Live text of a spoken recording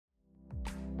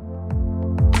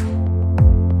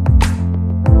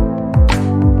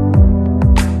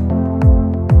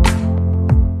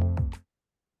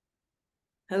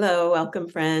Hello, welcome,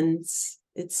 friends.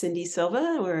 It's Cindy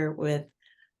Silva. We're with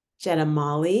Jetta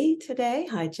Molly today.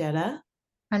 Hi, Jetta.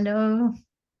 Hello.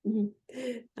 Mhm.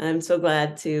 I'm so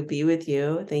glad to be with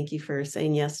you. Thank you for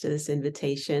saying yes to this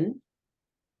invitation.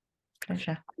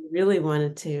 Pleasure. I really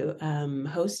wanted to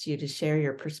host you to share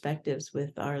your perspectives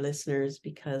with our listeners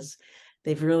because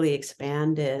they've really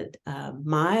expanded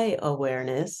my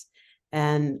awareness.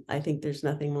 And I think there's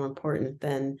nothing more important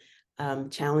than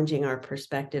challenging our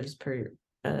perspectives,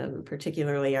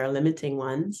 particularly our limiting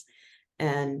ones.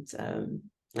 And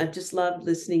I've just loved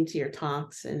listening to your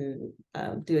talks and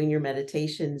doing your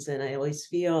meditations. And I always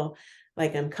feel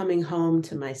like I'm coming home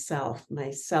to myself,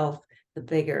 the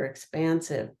bigger,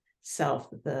 expansive self,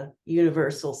 the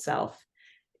universal self.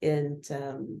 And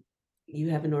you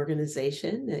have an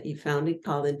organization that you founded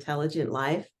called Intelligent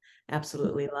Life.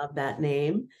 Absolutely love that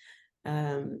name.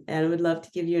 And I would love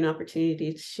to give you an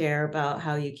opportunity to share about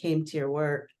how you came to your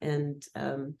work and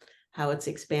how it's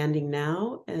expanding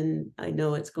now. And I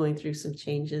know it's going through some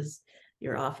changes,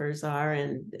 your offers are,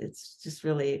 and it's just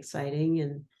really exciting.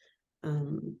 And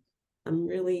um, I'm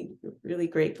really, really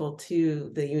grateful to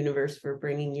the universe for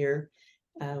bringing your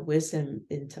wisdom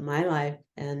into my life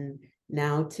and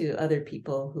now to other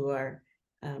people who are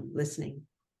listening.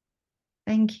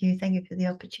 Thank you. Thank you for the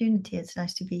opportunity. It's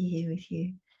nice to be here with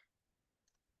you.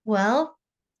 Well,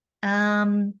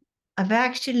 um, I've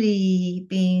actually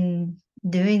been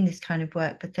doing this kind of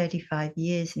work for 35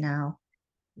 years now.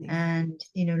 Yeah. And,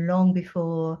 long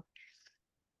before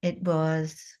it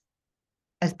was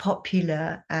as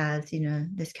popular as,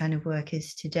 this kind of work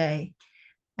is today.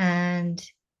 And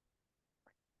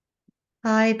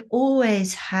I've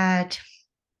always had,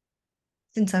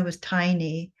 since I was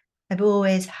tiny, I've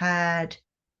always had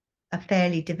a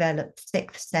fairly developed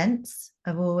sixth sense.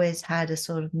 I've always had a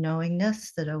sort of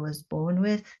knowingness that I was born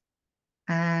with.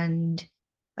 And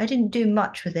I didn't do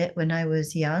much with it when I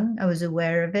was young. I was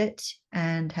aware of it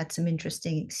and had some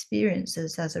interesting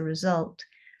experiences as a result.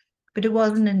 But it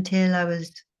wasn't until I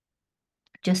was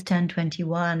just turned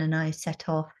 21 and I set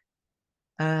off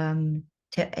to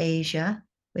Asia,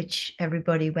 which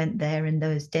everybody went there in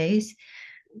those days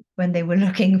when they were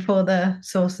looking for the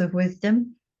source of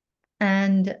wisdom.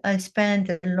 And I spent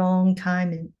a long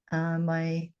time in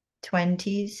my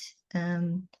 20s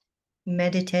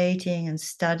meditating and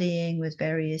studying with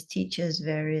various teachers,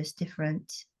 various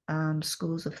different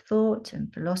schools of thought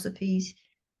and philosophies,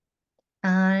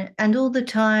 and all the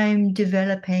time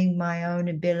developing my own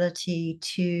ability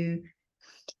to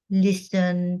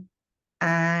listen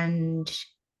and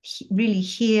really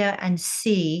hear and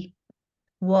see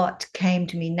what came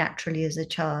to me naturally as a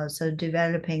child. So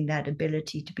developing that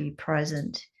ability to be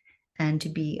present and to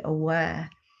be aware.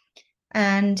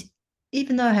 And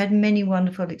even though I had many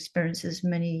wonderful experiences,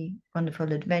 many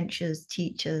wonderful adventures,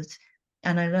 teachers,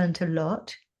 and I learned a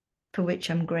lot, for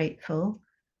which I'm grateful,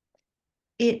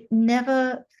 it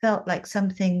never felt like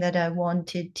something that I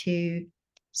wanted to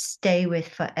stay with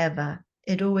forever.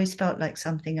 It always felt like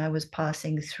something I was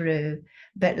passing through,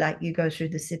 but like you go through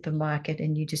the supermarket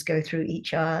and you just go through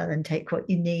each aisle and take what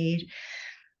you need.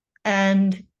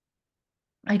 And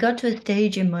I got to a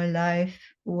stage in my life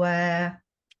where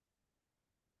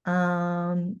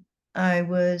Um, I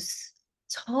was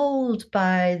told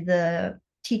by the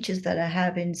teachers that I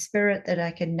have in spirit that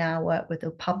I can now work with the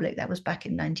public. That was back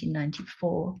in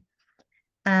 1994.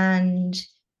 And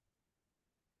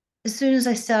as soon as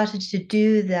I started to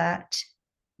do that,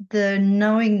 the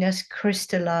knowingness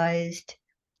crystallized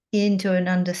into an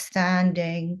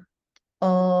understanding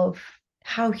of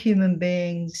how human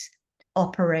beings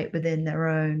operate within their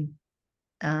own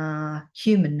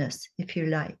humanness, if you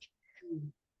like.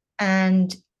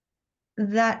 And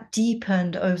that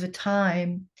deepened over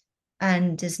time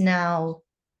and is now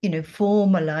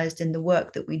formalized in the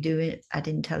work that we do at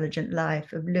Intelligent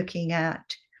Life, of looking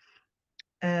at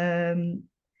um,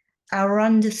 our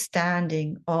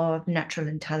understanding of natural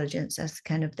intelligence as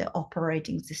kind of the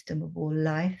operating system of all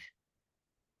life,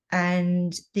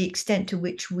 and the extent to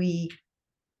which we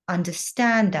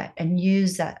understand that and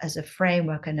use that as a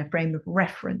framework and a frame of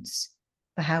reference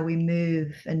for how we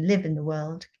move and live in the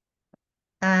world,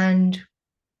 and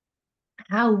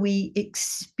how we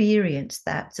experience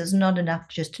that. So it's not enough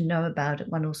just to know about it.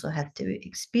 One also has to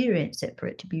experience it for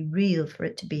it to be real, for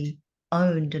it to be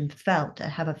owned and felt, to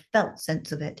have a felt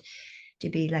sense of it, to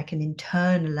be like an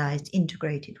internalized,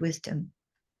 integrated wisdom.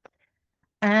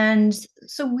 And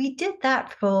so we did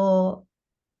that for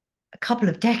a couple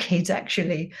of decades,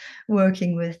 actually,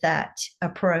 working with that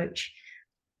approach.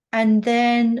 And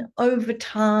then over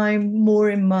time,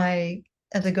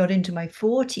 as I got into my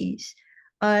 40s,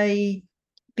 I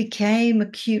became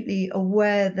acutely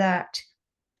aware that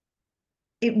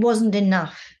it wasn't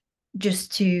enough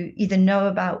just to either know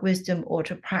about wisdom or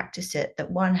to practice it, that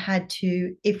one had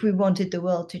to, if we wanted the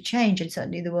world to change, and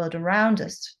certainly the world around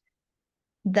us,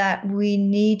 that we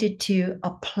needed to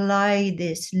apply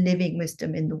this living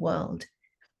wisdom in the world.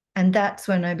 And that's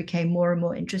when I became more and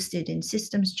more interested in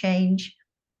systems change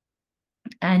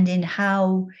and in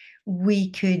how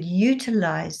we could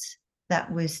utilize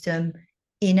that wisdom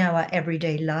in our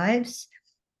everyday lives,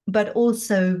 but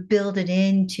also build it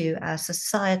into our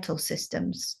societal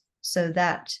systems so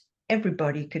that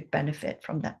everybody could benefit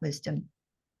from that wisdom.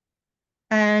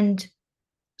 And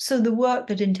so the work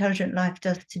that Intelligent Life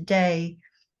does today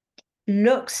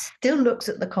still looks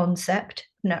at the concept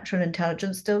natural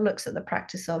intelligence, still looks at the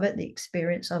practice of it, the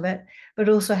experience of it, but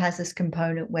also has this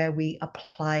component where we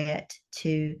apply it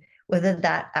to whether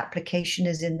that application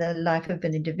is in the life of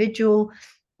an individual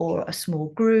or a small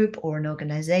group or an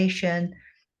organization,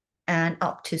 and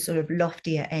up to sort of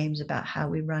loftier aims about how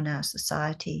we run our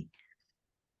society.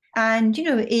 And,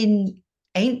 in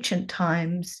ancient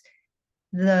times,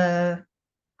 the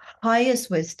highest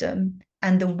wisdom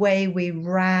and the way we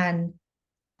ran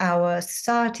our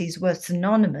societies were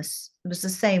synonymous. It was the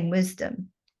same wisdom,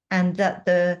 and that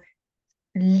the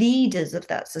leaders of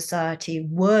that society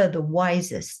were the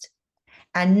wisest.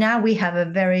 And now we have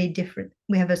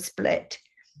a split,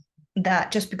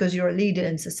 that just because you're a leader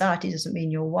in society doesn't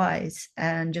mean you're wise.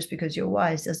 And just because you're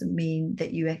wise doesn't mean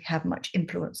that you have much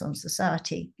influence on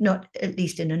society, not at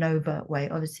least in an overt way.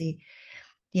 Obviously,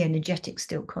 the energetics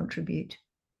still contribute.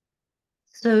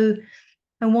 So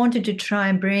I wanted to try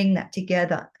and bring that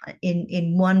together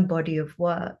in one body of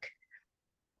work,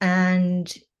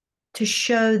 and to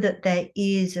show that there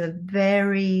is a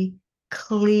very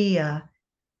clear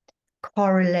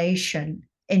correlation.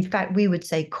 In fact, we would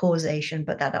say causation,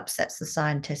 but that upsets the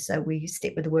scientists, so we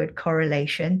stick with the word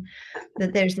correlation,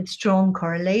 that there's a strong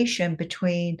correlation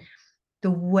between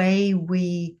the way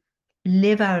we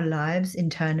live our lives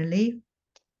internally,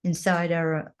 inside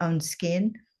our own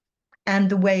skin, and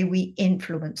the way we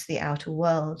influence the outer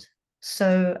world.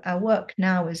 So our work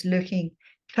now is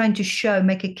trying to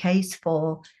make a case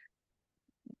for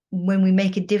when we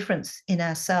make a difference in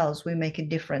ourselves, we make a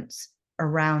difference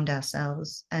around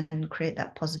ourselves and create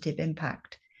that positive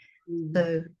impact. Mm-hmm.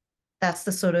 So that's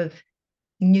the sort of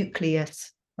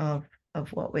nucleus of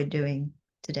what we're doing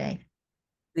today.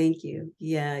 Thank you.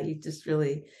 Yeah, you just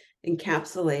really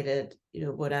encapsulated,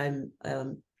 what I'm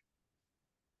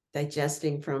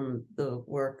digesting from the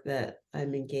work that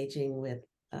I'm engaging with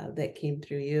that came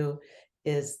through you,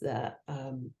 is that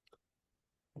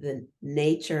the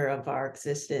nature of our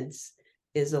existence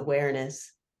is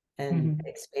awareness and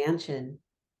expansion,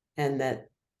 and that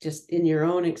just in your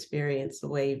own experience, the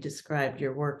way you've described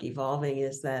your work evolving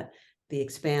is that the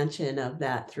expansion of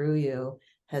that through you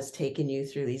has taken you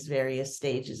through these various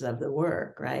stages of the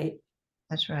work, right?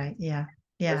 That's right. Yeah.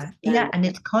 And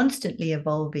it's constantly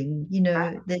evolving.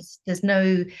 There's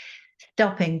no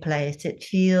stopping place. It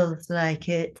feels like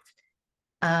it's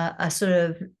a sort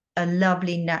of a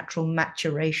lovely natural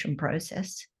maturation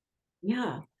process.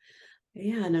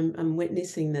 Yeah, and I'm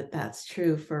witnessing that that's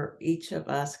true for each of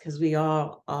us, because we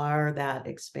all are that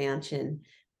expansion,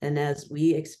 and as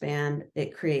we expand,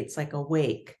 it creates like a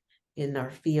wake in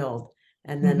our field,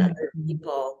 and then other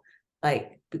people,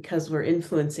 like, because we're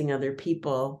influencing other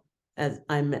people, as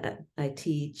I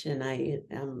teach and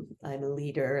I'm a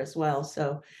leader as well,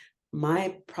 so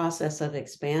my process of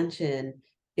expansion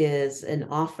is an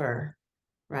offer,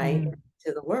 right,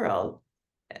 to the world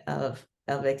of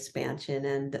expansion,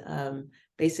 and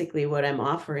basically what I'm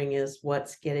offering is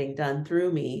what's getting done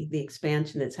through me. The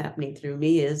expansion that's happening through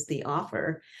me is the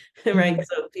offer, right?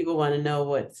 So if people want to know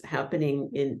what's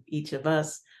happening in each of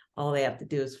us, all they have to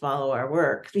do is follow our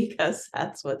work, because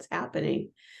that's what's happening.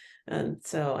 And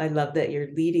so I love that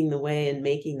you're leading the way and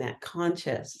making that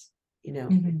conscious,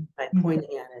 by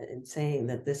pointing at it and saying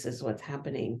that this is what's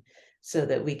happening, so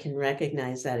that we can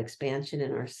recognize that expansion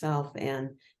in ourselves and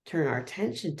turn our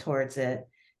attention towards it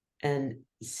and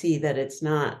see that it's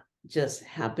not just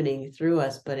happening through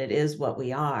us, but it is what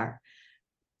we are.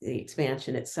 The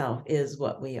expansion itself is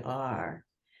what we are.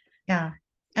 Yeah.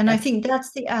 And I think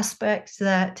that's the aspect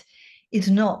that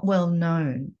is not well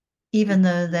known, even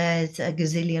though there's a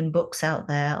gazillion books out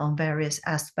there on various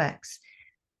aspects.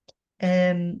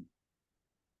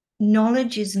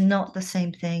 Knowledge is not the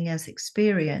same thing as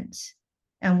experience.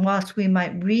 And whilst we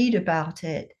might read about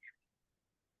it,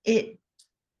 it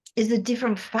is a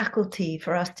different faculty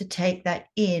for us to take that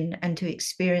in and to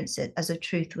experience it as a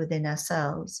truth within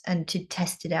ourselves and to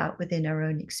test it out within our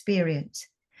own experience.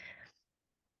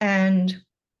 And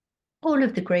all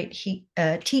of the great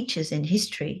teachers in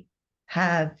history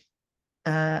have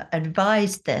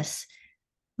advise this,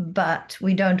 but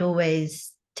we don't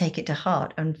always take it to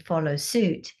heart and follow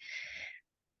suit.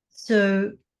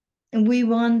 So we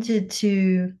wanted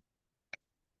to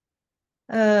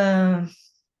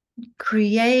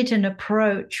create an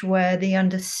approach where the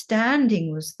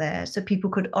understanding was there so people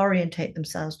could orientate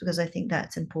themselves, because I think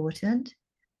that's important,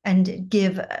 and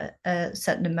give a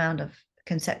certain amount of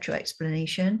conceptual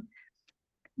explanation,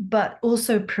 but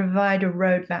also provide a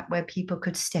roadmap where people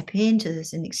could step into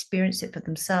this and experience it for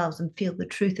themselves and feel the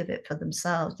truth of it for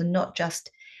themselves, and not just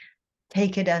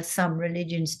take it as some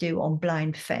religions do on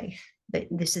blind faith, that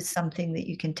this is something that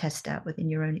you can test out within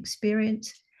your own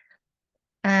experience.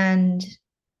 And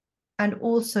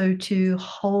also to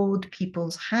hold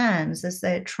people's hands as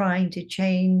they're trying to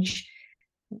change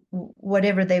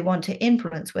whatever they want to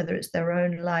influence, whether it's their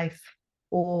own life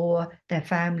or their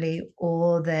family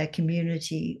or their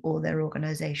community or their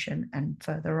organization and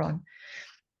further on.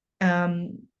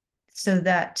 So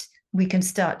that we can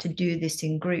start to do this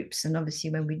in groups. And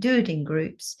obviously when we do it in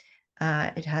groups,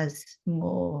 it's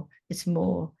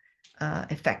more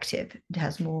effective. It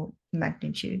has more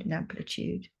magnitude and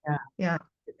amplitude. Yeah.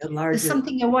 There's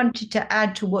something I wanted to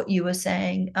add to what you were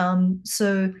saying.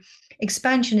 So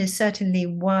expansion is certainly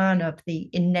one of the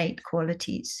innate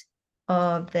qualities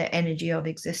of the energy of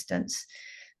existence,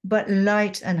 but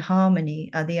light and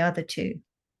harmony are the other two.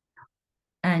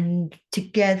 And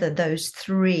together, those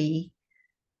three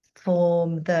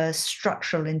form the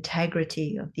structural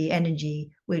integrity of the energy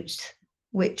which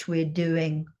we're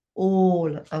doing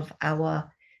all of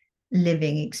our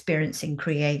living, experiencing,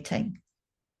 creating.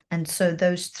 And so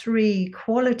those three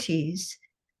qualities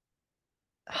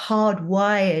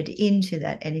hardwired into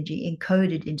that energy,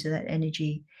 encoded into that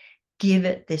energy, give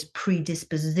it this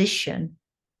predisposition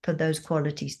for those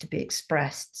qualities to be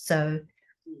expressed. So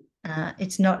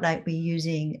it's not like we're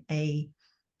using a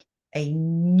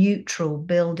neutral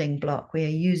building block. We are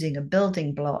using a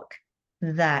building block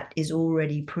that is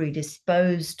already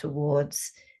predisposed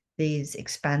towards these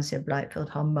expansive, light-filled,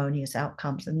 harmonious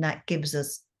outcomes. And that gives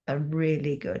us a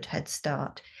really good head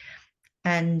start.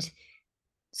 And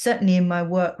certainly in my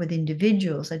work with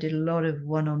individuals, I did a lot of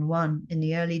one-on-one in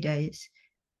the early days.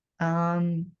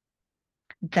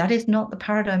 That is not the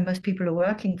paradigm most people are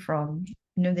working from.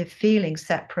 You know, they're feeling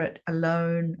separate,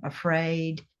 alone,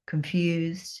 afraid,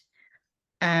 confused.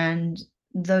 And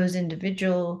those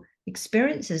individual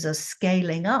experiences are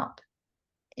scaling up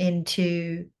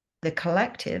into the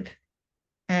collective.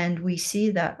 And we see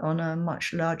that on a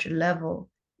much larger level,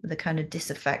 the kind of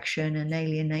disaffection and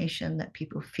alienation that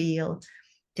people feel,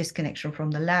 disconnection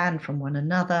from the land, from one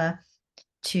another,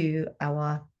 to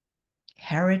our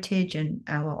heritage and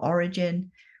our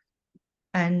origin.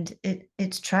 And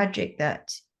it's tragic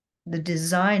that the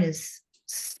design is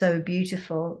so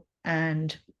beautiful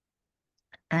and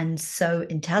so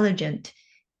intelligent,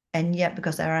 and yet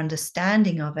because our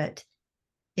understanding of it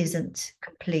isn't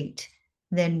complete,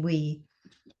 then we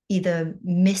either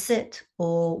miss it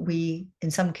or we, in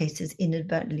some cases,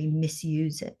 inadvertently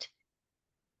misuse it.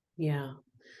 Yeah.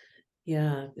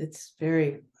 It's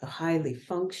very highly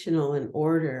functional and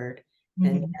ordered.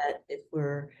 And yet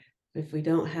if we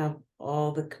don't have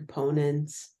all the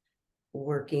components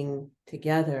working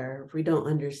together, if we don't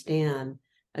understand,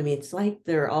 I mean, it's like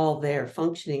they're all there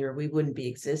functioning or we wouldn't be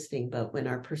existing. But when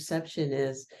our perception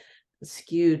is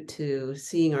skewed to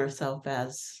seeing ourselves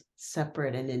as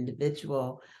separate and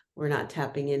individual, we're not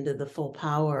tapping into the full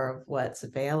power of what's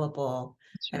available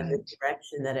and the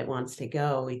direction that it wants to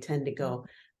go. We tend to go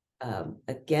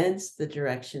against the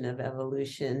direction of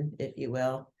evolution, if you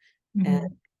will. And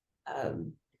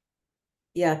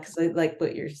because I like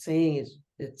what you're saying is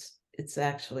it's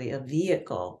actually a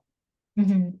vehicle.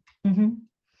 And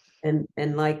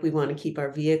like we want to keep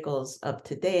our vehicles up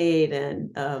to date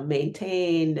and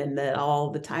maintained, and that all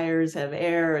the tires have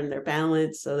air and they're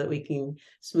balanced so that we can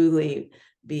smoothly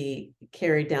be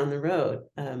carried down the road.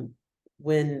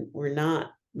 When we're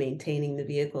not maintaining the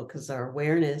vehicle because our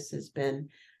awareness has been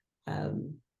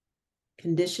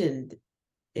conditioned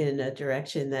in a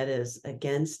direction that is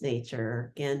against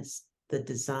nature, against the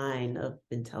design of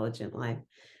intelligent life,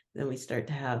 then we start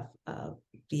to have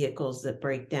vehicles that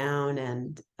break down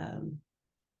and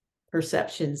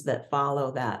perceptions that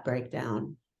follow that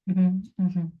breakdown.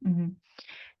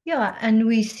 Yeah, and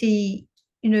we see,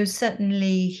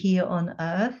 certainly here on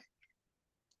Earth,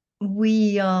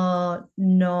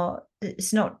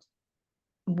 it's not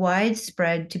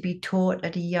widespread to be taught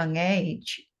at a young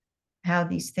age how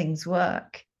these things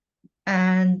work.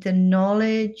 And the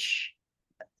knowledge,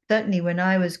 certainly when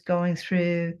I was going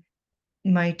through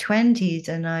my 20s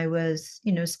and I was,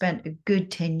 spent a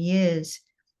good 10 years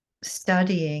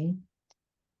studying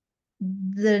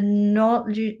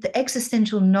the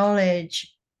existential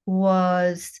knowledge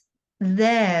was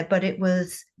there, but it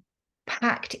was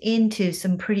packed into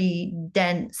some pretty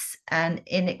dense and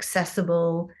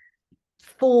inaccessible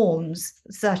forms,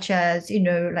 such as,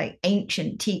 like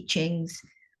ancient teachings,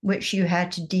 which you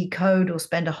had to decode or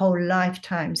spend a whole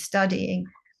lifetime studying.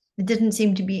 There didn't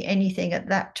seem to be anything at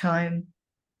that time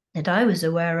that I was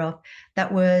aware of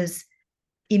that was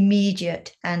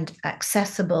immediate and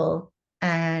accessible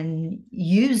and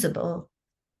usable.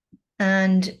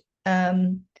 And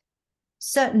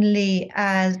certainly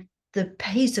as the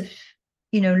pace of,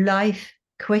 life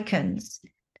quickens,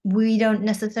 we don't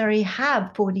necessarily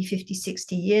have 40, 50,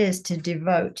 60 years to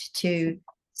devote to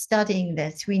studying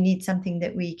this. We need something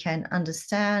that we can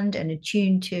understand and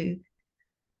attune to.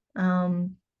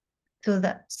 So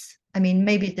that's,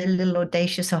 maybe it's a little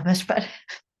audacious of us, but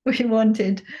we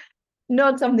wanted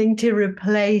not something to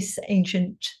replace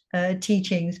ancient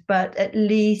teachings, but at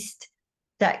least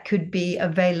that could be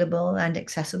available and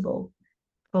accessible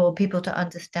for people to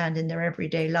understand in their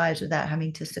everyday lives without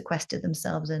having to sequester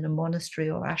themselves in a monastery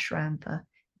or ashram for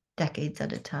decades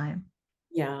at a time.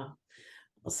 Yeah.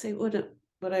 I'll say what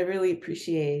I really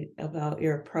appreciate about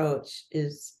your approach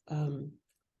is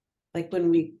like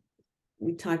when we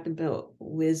talked about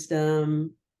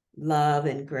wisdom, love,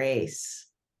 and grace.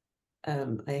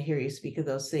 I hear you speak of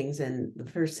those things, and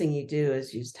the first thing you do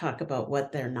is you talk about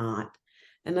what they're not.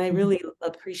 And I really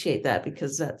appreciate that,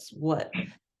 because that's what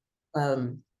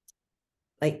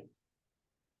like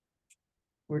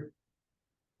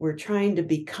we're trying to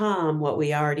become what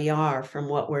we already are from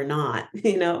what we're not,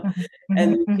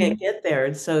 and you can't get there.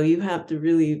 And so you have to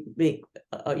really make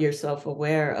yourself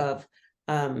aware of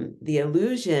the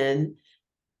illusion,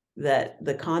 that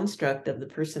the construct of the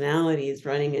personality is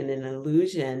running in an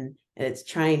illusion, and it's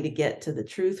trying to get to the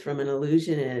truth from an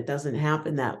illusion, and it doesn't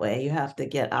happen that way. You have to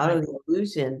get out of the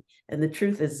illusion, and the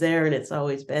truth is there, and it's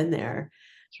always been there.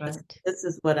 That's right. This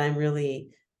is what I'm really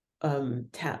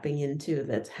tapping into,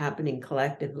 that's happening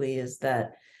collectively, is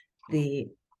that the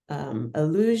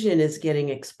illusion is getting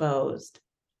exposed.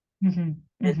 And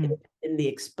in the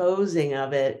exposing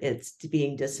of it, it's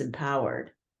being disempowered.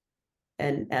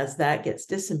 And as that gets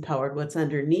disempowered, what's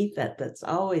underneath that's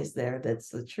always there, that's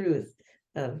the truth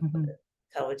of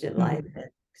intelligent life and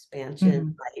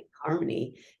expansion, light,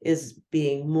 harmony, is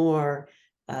being more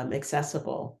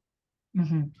accessible.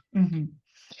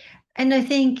 And I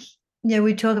think,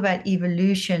 we talk about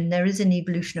evolution. There is an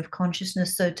evolution of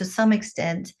consciousness. So to some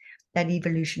extent, that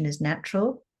evolution is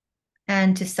natural.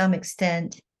 And to some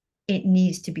extent, it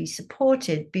needs to be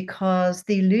supported, because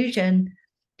the illusion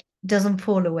doesn't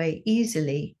fall away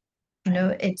easily.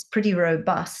 It's pretty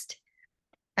robust.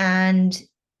 And,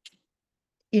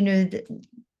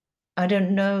 I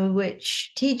don't know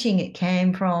which teaching it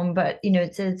came from, but,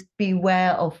 it says,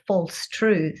 beware of false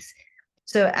truths.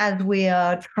 So as we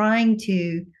are trying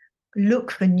to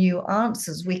look for new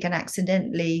answers, we can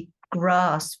accidentally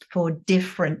grasp for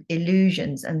different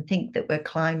illusions and think that we're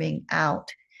climbing out.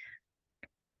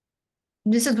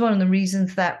 This is one of the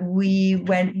reasons that we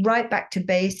went right back to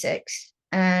basics,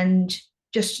 and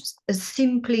just as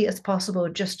simply as possible,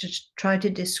 just to try to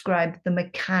describe the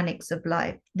mechanics of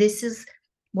life. This is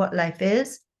what life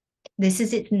is. This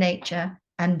is its nature,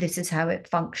 and this is how it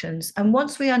functions. And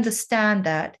once we understand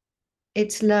that,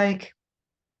 it's like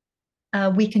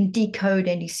we can decode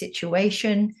any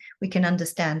situation. We can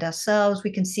understand ourselves.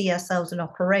 We can see ourselves in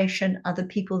operation, other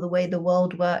people, the way the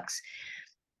world works.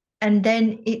 And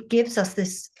then it gives us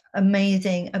this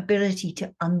amazing ability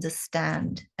to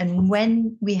understand. And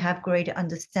when we have greater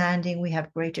understanding, we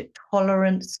have greater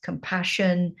tolerance,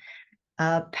 compassion,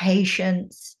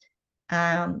 patience,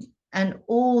 and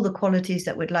all the qualities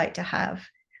that we'd like to have.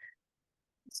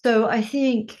 So I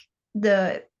think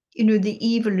the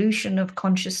evolution of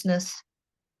consciousness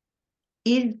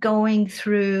is going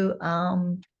through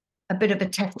a bit of a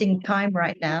testing time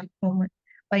right now.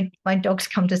 My dog's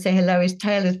come to say hello. His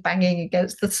tail is banging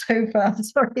against the sofa. I'm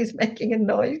sorry, he's making a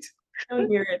noise. I don't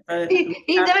hear it, but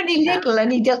he's only little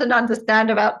and he doesn't understand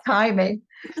about timing.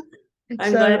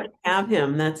 I'm glad to have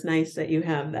him. That's nice that you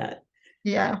have that.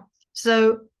 Yeah.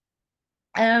 So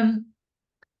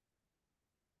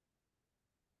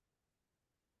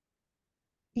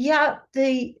yeah,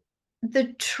 the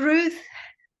truth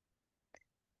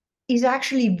is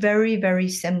actually very, very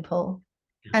simple.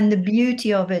 And the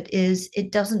beauty of it is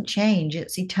it doesn't change,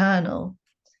 it's eternal.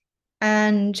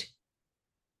 And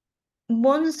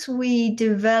once we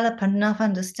develop enough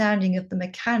understanding of the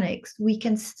mechanics, we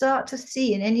can start to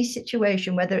see in any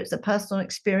situation, whether it's a personal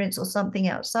experience or something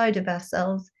outside of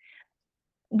ourselves,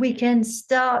 we can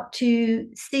start to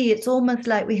see, it's almost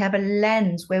like we have a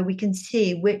lens where we can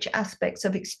see which aspects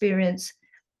of experience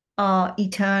are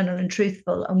eternal and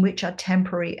truthful and which are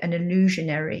temporary and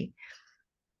illusionary.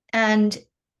 And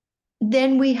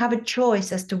then we have a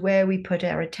choice as to where we put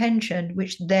our attention,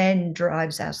 which then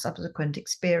drives our subsequent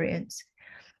experience.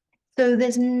 So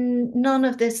there's none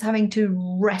of this having to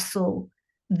wrestle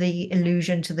the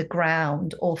illusion to the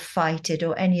ground or fight it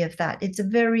or any of that. It's a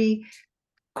very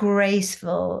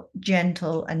graceful,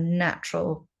 gentle, and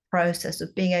natural process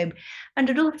of being able, and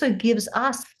it also gives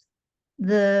us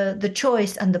the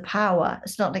choice and the power.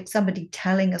 It's not like somebody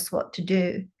telling us what to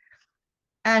do.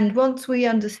 And once we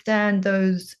understand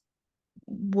those,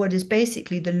 what is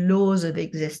basically the laws of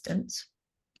existence,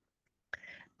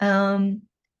 then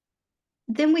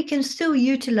we can still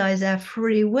utilize our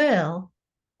free will,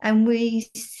 and we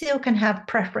still can have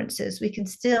preferences. We can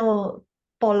still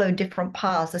follow different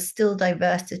paths. There's still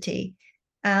diversity.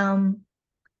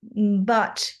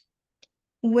 But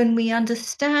when we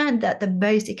understand that the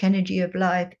basic energy of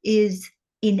life is,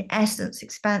 in essence,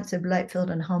 expansive,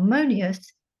 light-filled, and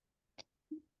harmonious,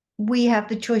 we have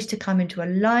the choice to come into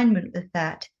alignment with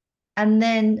that. And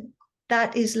then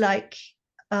that is like,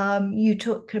 you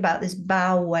talk about this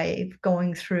bow wave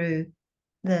going through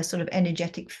the sort of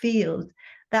energetic field.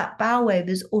 That bow wave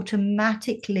is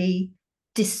automatically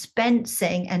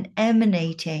dispensing and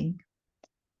emanating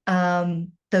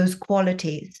those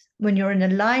qualities. When you're in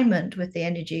alignment with the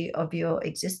energy of your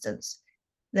existence,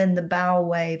 then the bow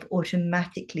wave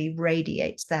automatically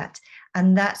radiates that.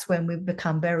 And that's when we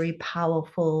become very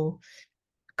powerful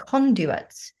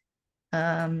conduits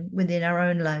within our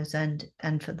own lives and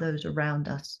for those around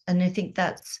us. And I think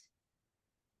that's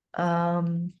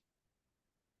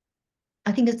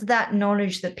it's that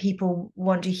knowledge that people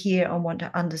want to hear and want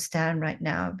to understand right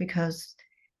now, because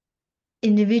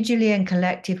individually and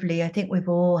collectively, I think we've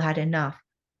all had enough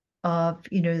of,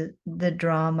 the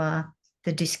drama,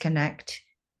 the disconnect,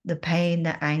 the pain,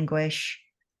 the anguish,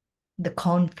 the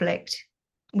conflict.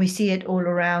 We see it all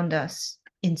around us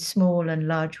in small and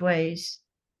large ways.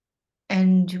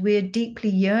 And we're deeply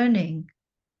yearning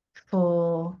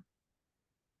for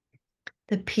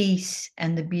the peace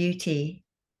and the beauty.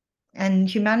 And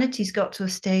humanity's got to a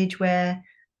stage where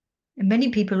many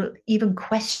people even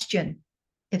question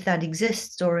if that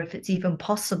exists or if it's even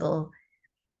possible.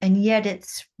 And yet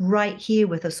it's right here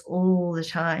with us all the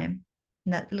time.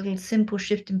 And that little simple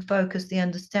shift in focus, the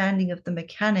understanding of the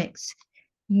mechanics,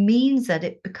 means that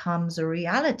it becomes a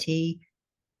reality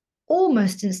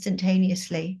almost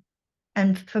instantaneously.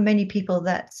 And for many people,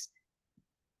 that's,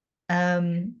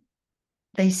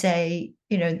 they say,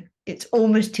 it's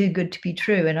almost too good to be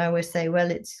true. And I always say, well,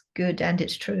 it's good and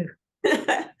it's true.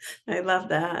 I love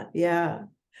that. Yeah.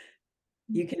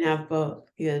 You can have both,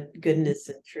 goodness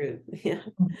and truth. Yeah.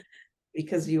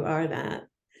 Because you are that.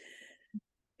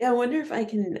 Yeah, I wonder if I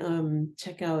can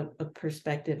check out a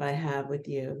perspective I have with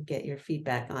you, get your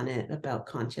feedback on it about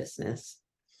consciousness.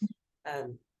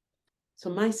 So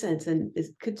my sense, and it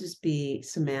could just be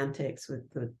semantics with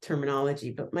the terminology,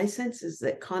 but my sense is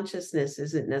that consciousness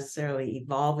isn't necessarily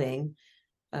evolving,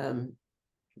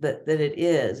 that it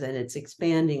is, and it's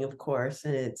expanding, of course,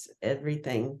 and it's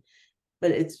everything, but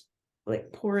it's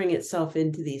like pouring itself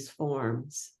into these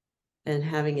forms and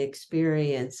having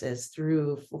experiences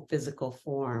through physical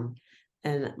form.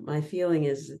 And my feeling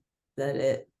is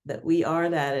that we are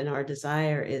that, and our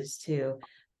desire is to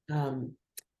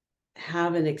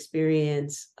have an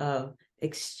experience of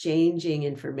exchanging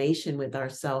information with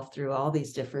ourselves through all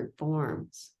these different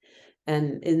forms.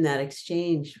 And in that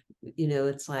exchange,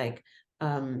 it's like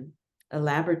a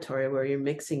laboratory where you're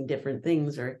mixing different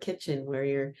things, or a kitchen where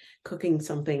you're cooking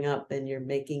something up and you're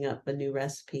making up a new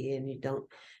recipe and you don't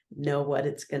know what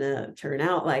it's going to turn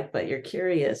out like, but you're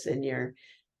curious and you're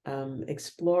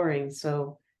exploring.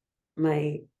 So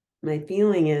my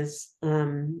feeling is,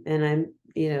 and I'm,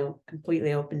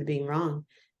 completely open to being wrong,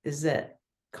 is that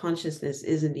consciousness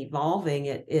isn't evolving.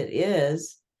 It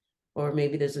is, or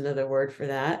maybe there's another word for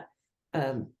that,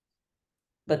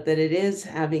 but that it is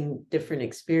having different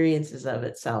experiences of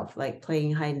itself, like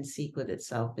playing hide and seek with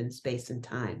itself in space and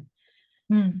time.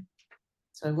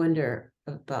 So I wonder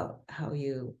about how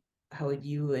would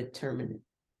you determine?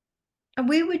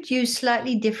 We would use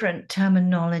slightly different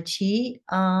terminology,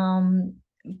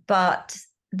 but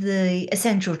the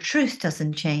essential truth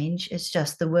doesn't change. It's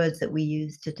just the words that we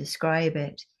use to describe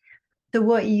it. So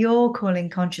what you're calling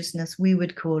consciousness, we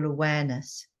would call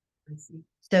awareness.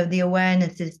 So the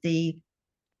awareness is the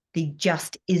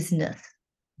just isness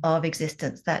of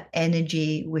existence, that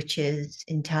energy which is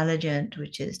intelligent,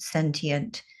 which is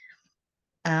sentient.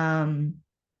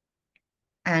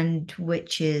 and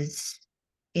which is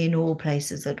in all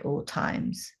places at all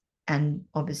times, and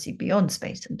obviously beyond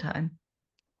space and time.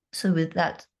 So with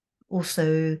that,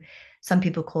 also, some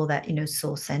people call that,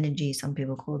 source energy. Some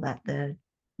people call that the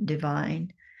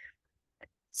divine.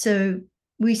 So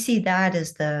we see that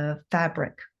as the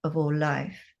fabric of all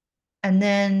life. And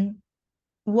then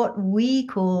what we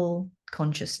call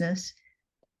consciousness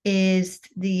is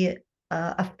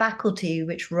a faculty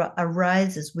which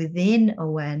arises within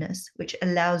awareness, which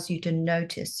allows you to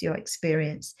notice your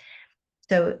experience.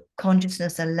 So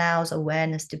consciousness allows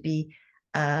awareness to be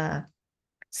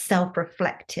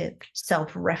self-reflective,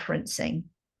 self-referencing.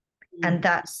 And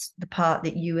that's the part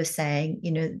that you were saying,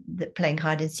 that playing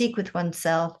hide and seek with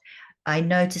oneself. I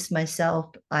notice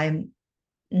myself, I'm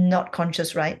not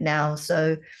conscious right now,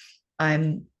 so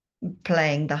I'm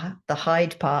playing the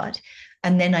hide part,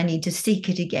 and then I need to seek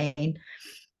it again.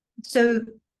 So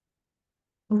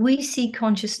we see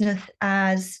consciousness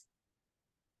as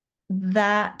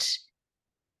that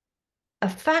a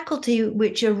faculty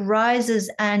which arises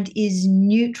and is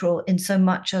neutral in so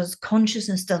much as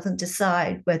consciousness doesn't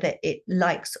decide whether it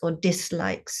likes or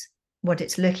dislikes what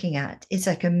it's looking at. It's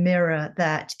like a mirror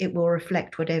that it will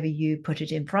reflect whatever you put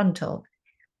it in front of.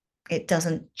 It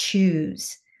doesn't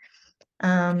choose.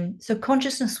 So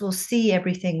consciousness will see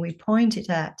everything we point it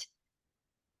at.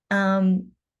 And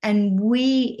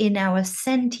we, in our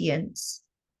sentience,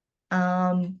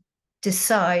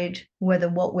 decide whether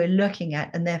what we're looking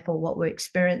at, and therefore what we're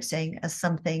experiencing, as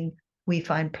something we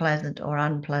find pleasant or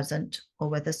unpleasant, or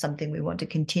whether something we want to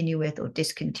continue with or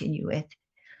discontinue with.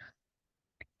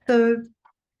 So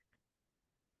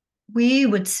we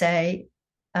would say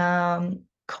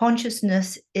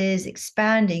consciousness is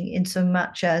expanding in so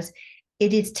much as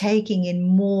it is taking in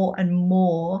more and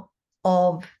more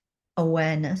of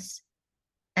awareness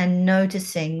and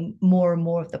noticing more and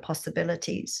more of the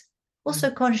possibilities.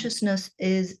 Also, consciousness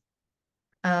is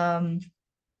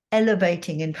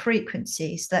elevating in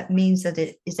frequencies. That means that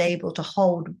it is able to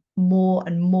hold more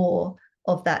and more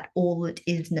of that all that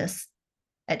isness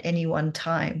at any one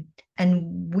time.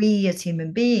 And we as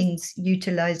human beings,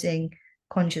 utilizing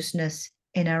consciousness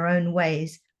in our own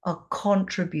ways, are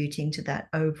contributing to that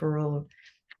overall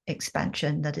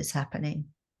expansion that is happening.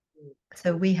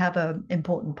 So we have an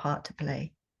important part to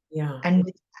play. Yeah.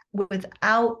 And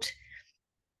without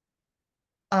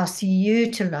us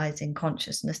utilizing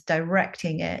consciousness,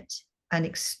 directing it,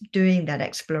 and doing that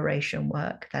exploration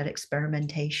work, that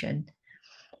experimentation,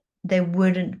 there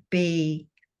wouldn't be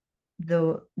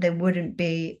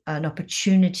an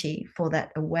opportunity for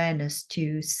that awareness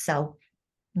to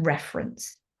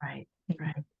self-reference. Right.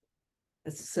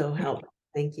 That's so helpful.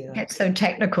 Thank you. It's so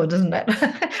technical, doesn't it?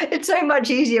 It's so much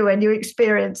easier when you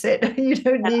experience it. You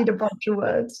don't need a bunch of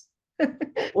words.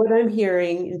 What I'm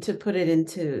hearing, and to put it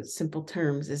into simple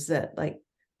terms, is that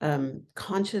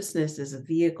consciousness is a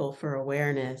vehicle for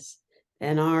awareness,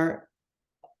 and our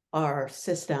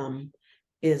system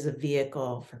is a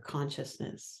vehicle for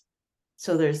consciousness.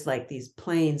 So there's like these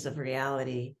planes of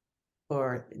reality,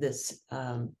 or this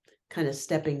kind of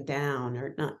stepping down,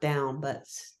 or not down, but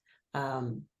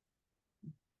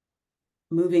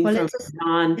moving from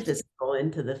non-physical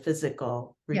into the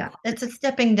physical. Yeah, it's a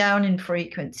stepping down in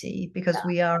frequency, because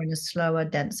we are in a slower,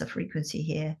 denser frequency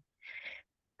here.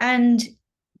 And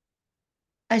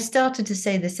I started to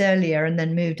say this earlier and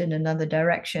then moved in another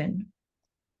direction.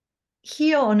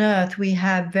 Here on Earth, we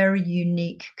have very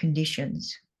unique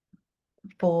conditions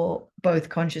for both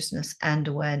consciousness and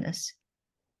awareness.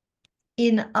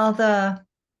 In other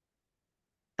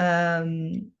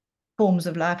forms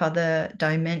of life, other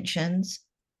dimensions,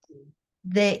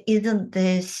 there isn't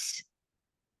this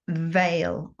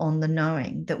veil on the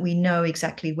knowing that we know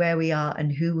exactly where we are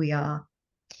and who we are.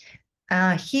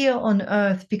 Here on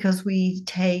Earth, because we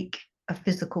take a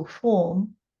physical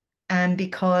form, and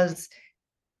because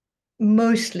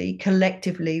mostly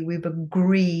collectively we've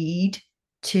agreed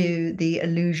to the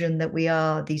illusion that we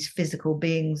are these physical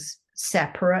beings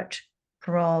separate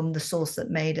from the source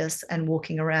that made us, and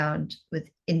walking around with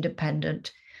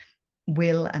independent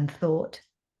will and thought,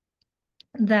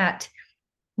 that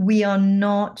we are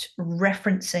not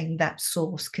referencing that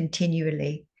source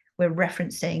continually. We're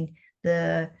referencing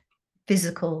the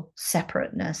physical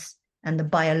separateness and the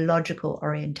biological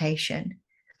orientation.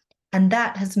 And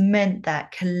that has meant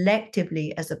that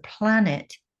collectively as a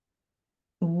planet,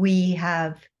 we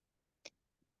have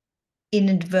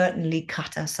inadvertently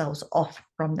cut ourselves off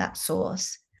from that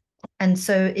source. And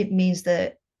so it means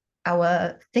that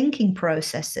our thinking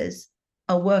processes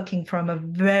are working from a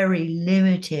very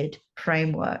limited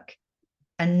framework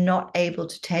and not able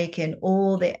to take in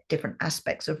all the different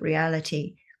aspects of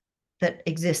reality that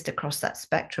exist across that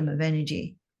spectrum of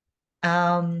energy.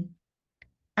 And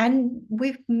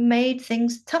we've made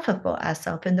things tougher for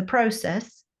ourselves in the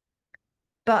process.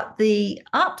 But the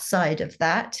upside of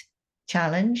that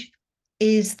challenge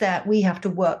is that we have to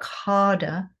work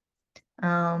harder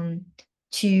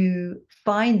to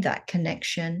find that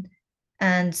connection.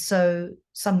 And so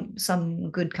some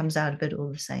good comes out of it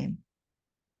all the same.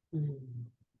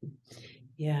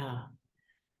 Yeah.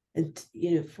 And,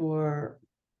 for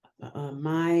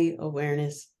my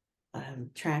awareness,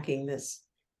 tracking this,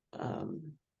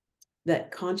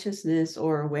 that consciousness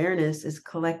or awareness is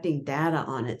collecting data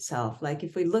on itself. Like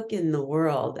if we look in the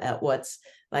world at what's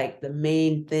like the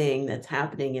main thing that's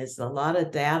happening is a lot of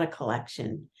data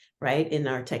collection, right? In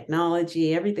our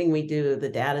technology, everything we do, the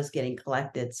data is getting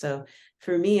collected. So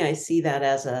for me, I see that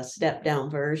as a step down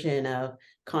version of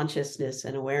consciousness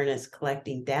and awareness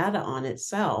collecting data on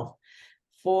itself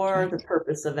for the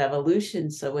purpose of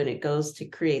evolution. So when it goes to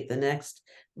create the next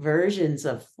versions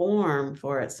of form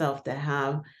for itself to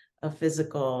have a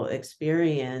physical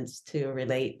experience to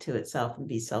relate to itself and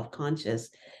be self-conscious,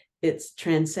 it's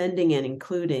transcending and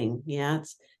including. Yeah,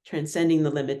 it's transcending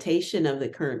the limitation of the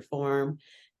current form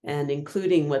and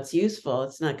including what's useful.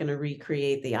 It's not going to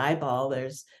recreate the eyeball.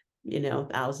 There's,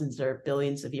 thousands or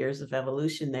billions of years of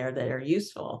evolution there that are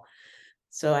useful.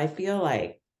 So I feel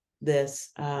like this,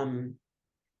 if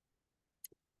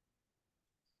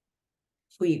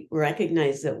we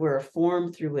recognize that we're a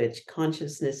form through which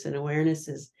consciousness and awareness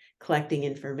is collecting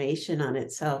information on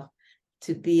itself,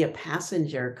 to be a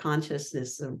passenger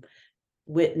consciousness and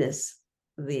witness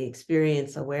the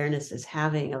experience awareness is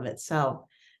having of itself,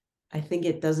 I think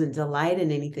it doesn't delight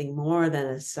in anything more than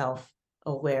a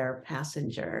self-aware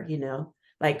passenger,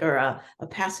 like, or a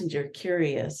passenger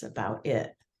curious about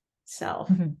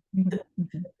itself.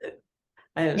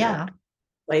 I don't know.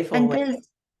 Playful And way.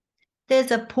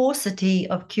 there's a paucity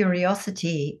of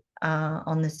curiosity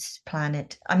on this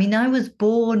planet. I mean, I was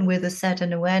born with a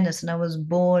certain awareness, and I was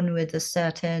born with a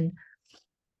certain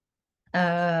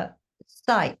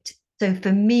sight. So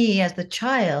for me as a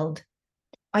child,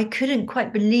 I couldn't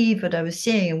quite believe what I was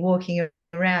seeing and walking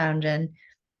around. And,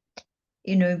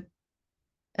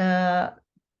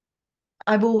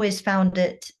 I've always found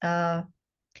it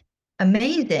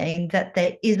amazing that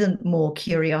there isn't more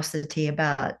curiosity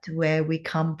about where we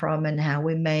come from and how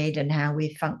we're made and how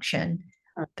we function.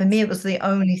 For me, it was the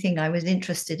only thing I was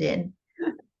interested in.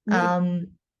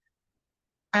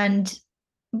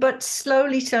 But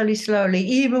slowly,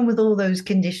 even with all those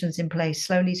conditions in place,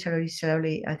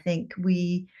 slowly, I think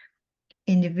we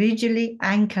individually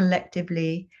and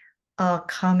collectively are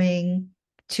coming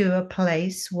to a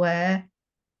place where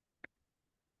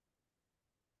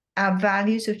our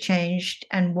values have changed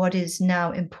and what is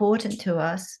now important to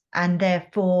us, and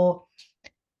therefore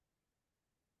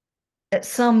at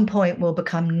some point will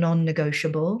become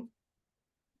non-negotiable,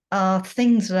 are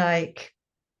things like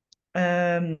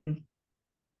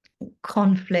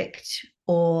conflict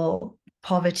or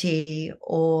poverty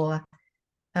or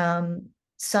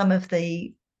some of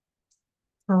the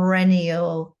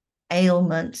perennial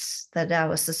ailments that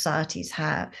our societies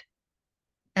have.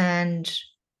 And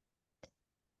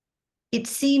it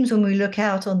seems when we look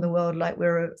out on the world like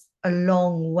we're a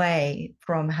long way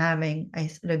from having a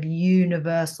sort of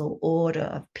universal order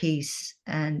of peace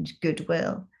and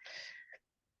goodwill.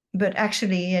 But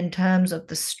actually, in terms of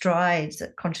the strides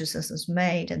that consciousness has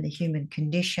made and the human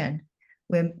condition,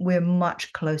 we're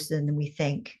much closer than we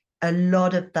think. A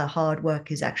lot of the hard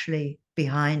work is actually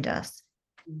behind us.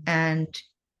 And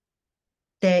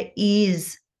there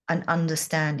is an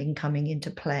understanding coming into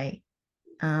play.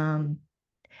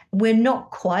 We're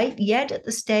not quite yet at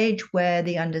the stage where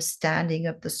the understanding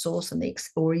of the source and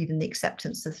or even the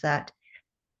acceptance of that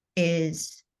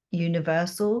is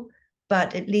universal,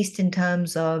 but at least in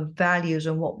terms of values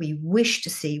and what we wish to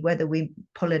see, whether we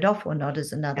pull it off or not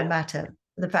is another matter.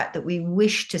 The fact that we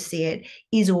wish to see it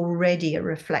is already a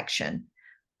reflection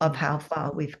of how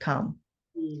far we've come.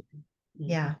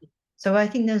 Yeah. So I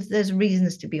think there's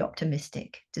reasons to be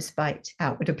optimistic despite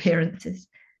outward appearances.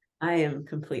 I am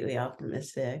completely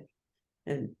optimistic.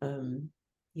 And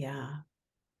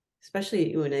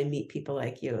especially when I meet people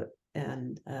like you.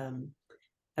 And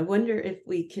I wonder if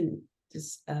we can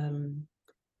just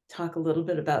talk a little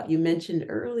bit about, you mentioned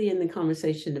early in the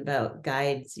conversation about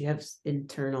guides, you have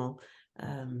internal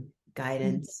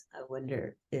guidance. I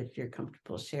wonder if you're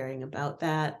comfortable sharing about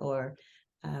that, or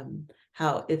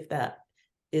how, if that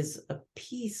is a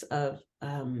piece of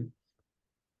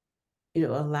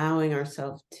allowing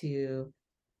ourselves to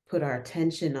put our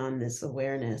attention on this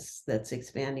awareness that's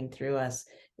expanding through us,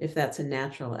 if that's a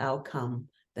natural outcome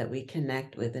that we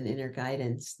connect with an inner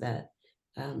guidance that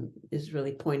is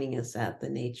really pointing us at the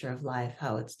nature of life,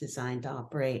 how it's designed to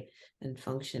operate and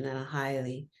function in a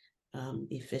highly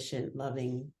efficient,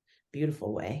 loving,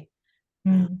 beautiful way.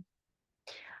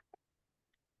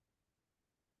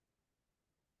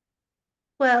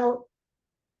 Well,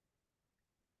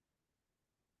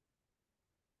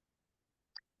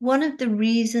 one of the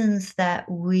reasons that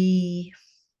we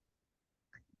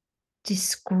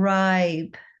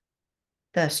describe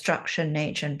the structure,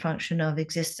 nature, and function of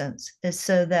existence is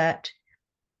so that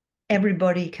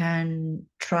everybody can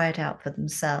try it out for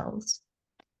themselves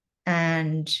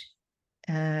and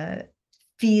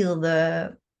feel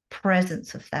the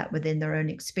presence of that within their own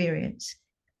experience.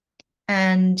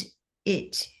 And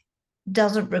it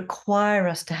doesn't require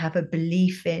us to have a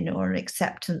belief in or an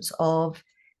acceptance of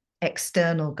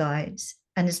external guides.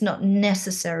 And it's not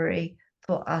necessary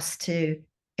for us to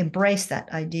embrace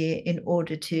that idea in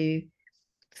order to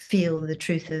feel the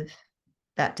truth of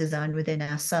that design within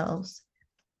ourselves.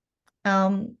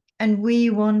 And we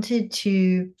wanted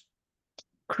to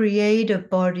create a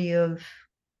body of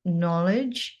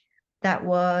knowledge that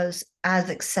was as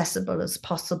accessible as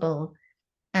possible.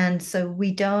 And so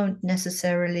we don't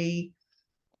necessarily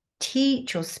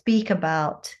teach or speak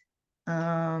about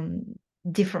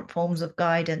different forms of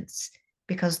guidance,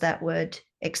 because that would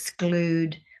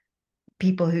exclude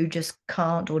people who just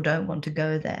can't or don't want to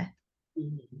go there.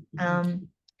 Mm-hmm.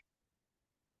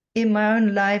 In my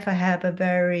own life, I've had a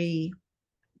very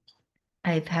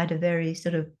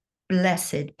sort of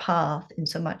blessed path, in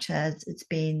so much as it's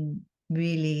been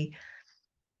really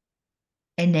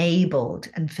enabled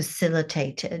and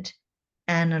facilitated.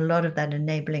 And a lot of that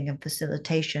enabling and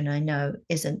facilitation, I know,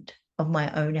 isn't of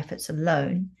my own efforts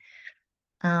alone.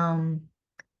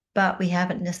 But we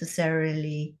haven't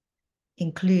necessarily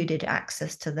included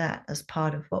access to that as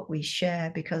part of what we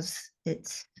share, because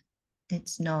it's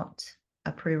not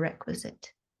a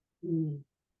prerequisite.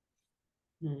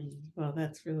 Well,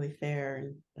 that's really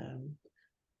fair, and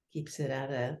keeps it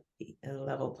at a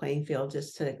level playing field,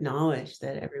 just to acknowledge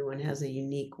that everyone has a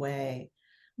unique way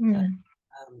of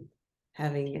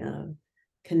having a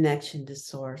connection to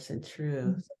source and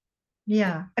truth.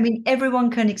 Yeah, I mean,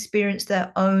 everyone can experience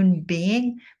their own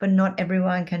being, but not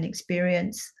everyone can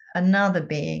experience another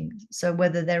being, so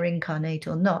whether they're incarnate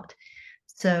or not.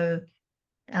 So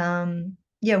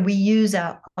yeah, we use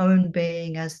our own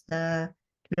being as the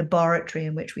laboratory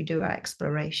in which we do our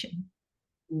exploration.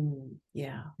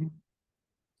 Yeah,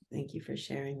 thank you for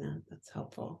sharing that. That's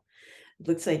helpful. It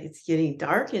looks like it's getting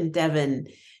dark in Devon.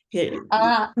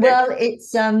 Well,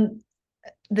 it's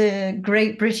the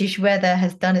great British weather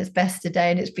has done its best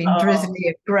today, and it's been drizzly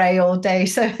and grey all day,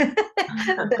 so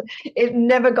it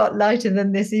never got lighter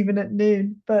than this, even at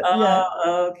noon. But yeah.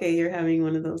 Okay, you're having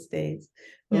one of those days.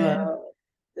 Yeah. Well,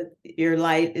 your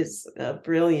light is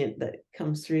brilliant that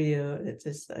comes through you. It's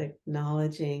just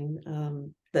acknowledging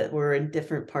that we're in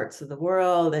different parts of the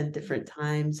world and different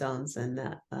time zones, and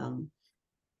that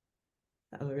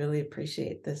I really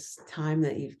appreciate this time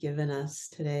that you've given us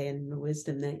today and the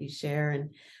wisdom that you share.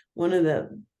 And one of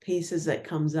the pieces that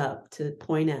comes up to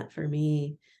point at for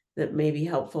me that may be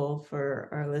helpful for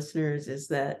our listeners is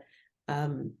that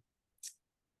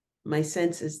my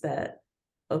sense is that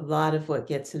a lot of what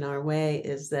gets in our way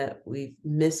is that we've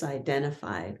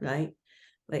misidentified, right?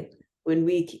 Like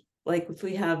if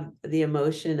we have the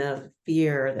emotion of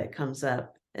fear that comes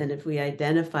up, and if we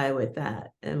identify with that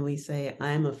and we say,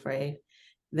 I'm afraid,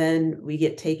 then we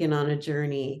get taken on a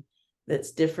journey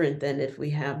that's different than if we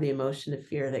have the emotion of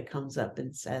fear that comes up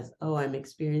and says, oh, I'm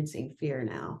experiencing fear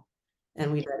now,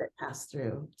 and we let it pass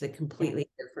through. It's a completely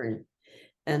different.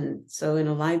 And so in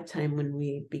a lifetime, when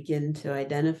we begin to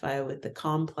identify with the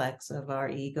complex of our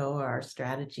ego or our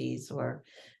strategies or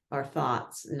our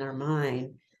thoughts in our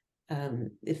mind,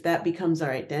 if that becomes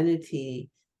our identity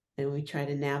and we try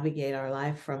to navigate our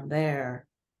life from there,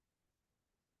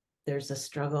 there's a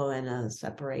struggle and a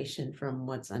separation from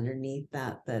what's underneath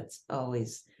that that's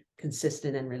always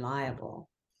consistent and reliable.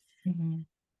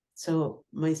 So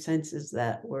my sense is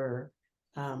that we're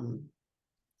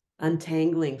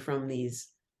untangling from these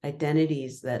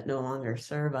identities that no longer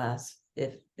serve us,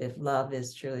 if love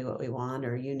is truly what we want,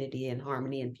 or unity and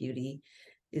harmony and beauty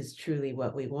is truly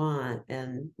what we want,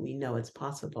 and we know it's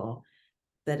possible,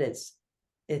 that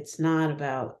it's not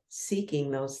about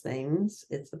seeking those things.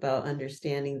 It's about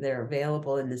understanding they're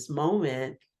available in this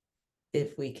moment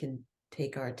if we can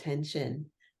take our attention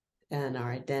and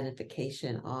our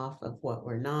identification off of what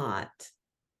we're not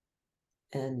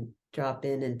and drop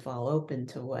in and fall open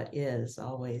to what is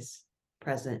always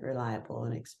present, reliable,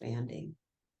 and expanding.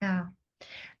 Yeah.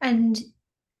 And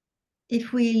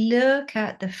if we look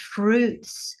at the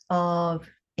fruits of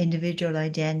individual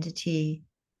identity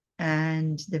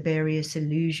and the various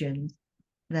illusions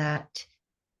that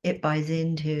it buys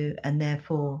into and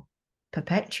therefore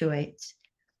perpetuates,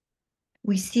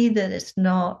 we see that it's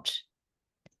not,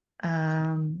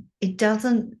 it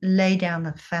doesn't lay down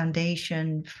the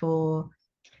foundation for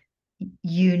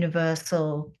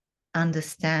universal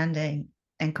understanding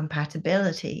and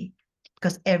compatibility,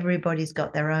 because everybody's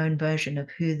got their own version of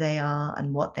who they are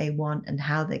and what they want and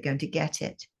how they're going to get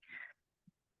it.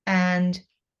 And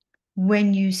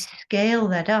when you scale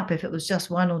that up, if it was just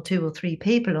 1 or 2 or 3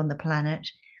 people on the planet,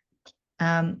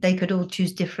 they could all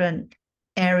choose different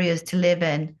areas to live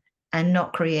in and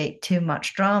not create too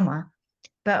much drama.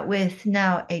 But with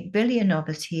now 8 billion of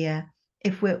us here,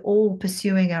 if we're all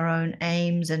pursuing our own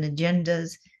aims and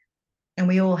agendas, and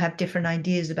we all have different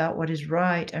ideas about what is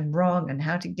right and wrong and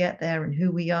how to get there and who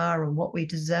we are and what we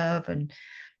deserve, and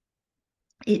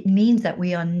it means that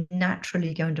we are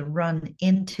naturally going to run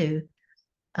into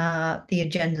the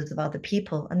agendas of other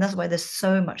people. And that's why there's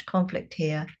so much conflict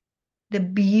here. The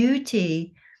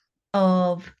beauty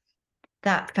of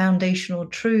that foundational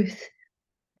truth,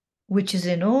 which is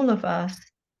in all of us,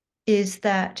 is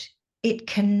that it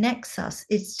connects us.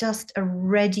 It's just a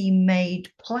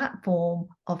ready-made platform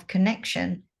of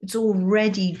connection. It's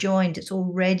already joined, it's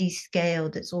already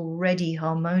scaled, it's already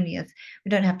harmonious. We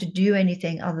don't have to do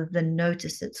anything other than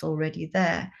notice it's already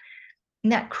there.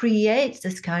 And that creates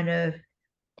this kind of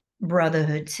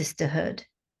brotherhood, sisterhood,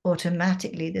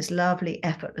 automatically, this lovely,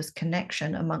 effortless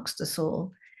connection amongst us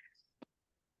all.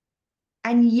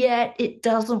 And yet it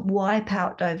doesn't wipe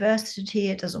out diversity,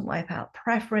 it doesn't wipe out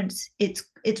preference.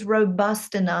 It's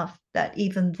robust enough that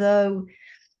even though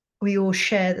we all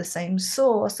share the same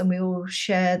source and we all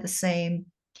share the same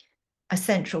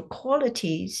essential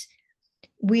qualities,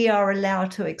 we are allowed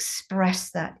to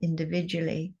express that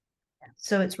individually.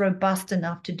 So it's robust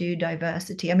enough to do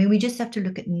diversity. I mean, we just have to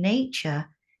look at nature.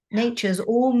 Nature's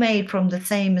all made from the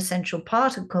same essential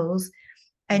particles,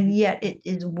 and yet it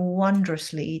is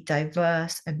wondrously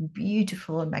diverse and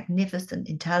beautiful and magnificent,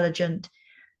 intelligent,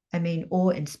 I mean,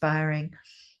 awe-inspiring.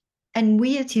 And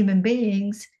we as human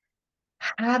beings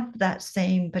have that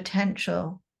same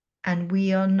potential, and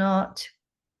we are not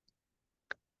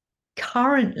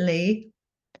currently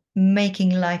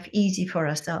making life easy for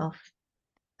ourselves.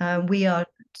 We are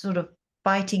sort of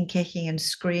fighting, kicking, and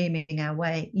screaming our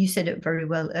way. You said it very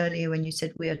well earlier when you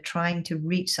said we are trying to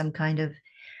reach some kind of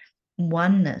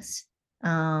oneness,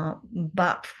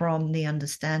 but from the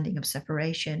understanding of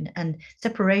separation. And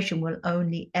separation will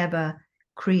only ever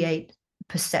create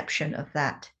perception of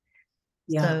that.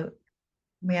 Yeah. So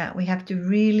yeah, we have to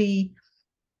really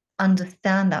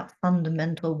understand that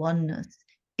fundamental oneness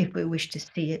if we wish to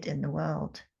see it in the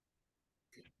world.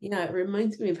 Yeah, it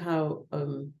reminds me of how,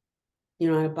 on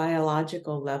a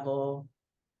biological level,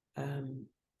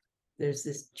 there's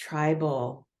this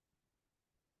tribal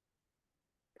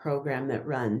program that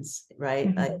runs, right?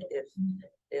 Mm-hmm. Like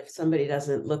if somebody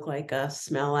doesn't look like us,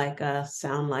 smell like us,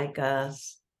 sound like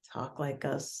us, talk like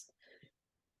us,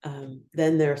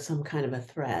 then they're some kind of a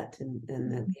threat, and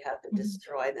that we have to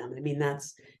destroy them. I mean,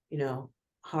 that's,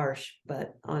 harsh,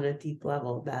 but on a deep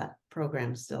level, that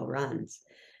program still runs.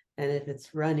 And if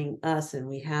it's running us and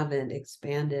we haven't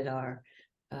expanded our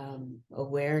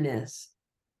awareness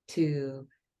to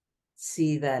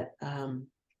see that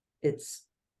it's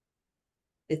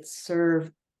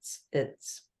served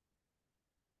its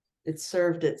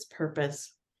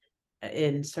purpose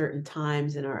in certain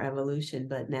times in our evolution,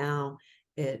 but now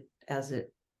as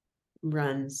it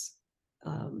runs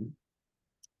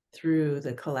through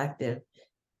the collective,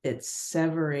 it's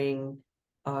severing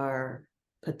our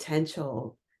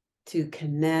potential to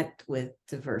connect with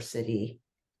diversity,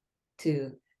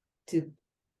 to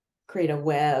create a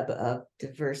web of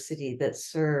diversity that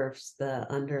serves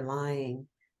the underlying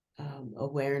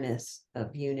awareness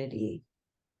of unity.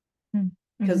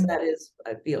 Because that is,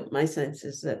 I feel, my sense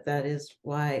is that is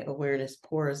why awareness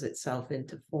pours itself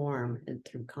into form and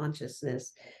through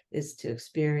consciousness, is to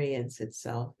experience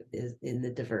itself in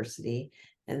the diversity,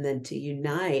 and then to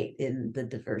unite in the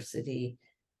diversity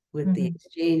with the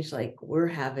exchange like we're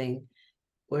having,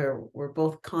 where we're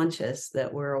both conscious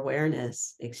that we're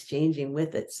awareness exchanging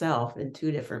with itself in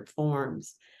 2 different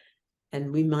forms.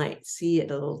 And we might see it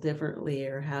a little differently,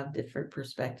 or have different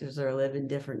perspectives, or live in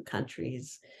different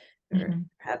countries, or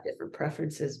have different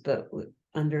preferences, but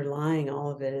underlying all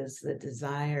of it is the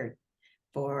desire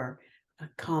for a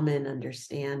common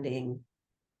understanding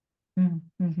in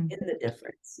the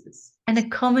differences. And a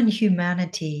common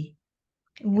humanity.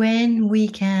 When we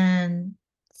can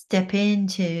step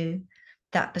into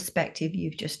that perspective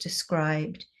you've just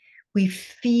described, we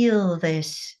feel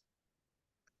this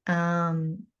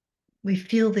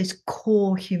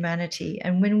core humanity.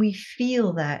 And when we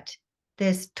feel that,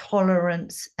 there's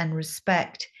tolerance and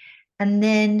respect. And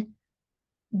then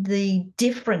the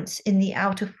difference in the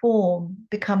outer form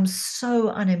becomes so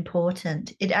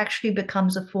unimportant. It actually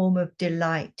becomes a form of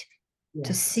delight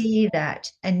to see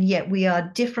that. And yet we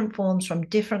are different forms from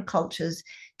different cultures,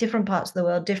 different parts of the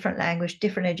world, different language,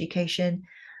 different education,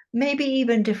 maybe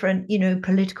even different,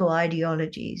 political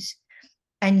ideologies.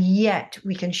 And yet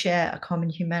we can share a common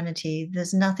humanity.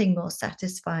 There's nothing more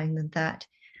satisfying than that.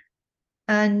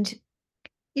 And,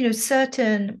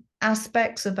 certain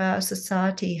aspects of our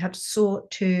society have sought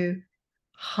to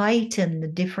heighten the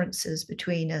differences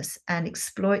between us and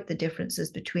exploit the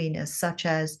differences between us, such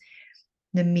as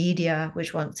the media,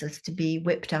 which wants us to be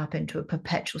whipped up into a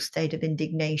perpetual state of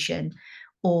indignation,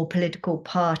 or political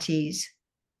parties,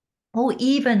 or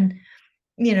even,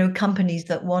 companies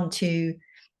that want to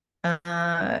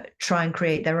try and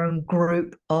create their own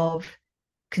group of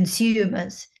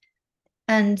consumers.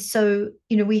 And so,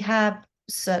 we have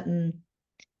certain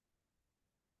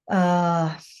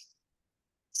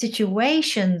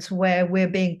situations where we're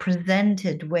being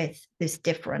presented with this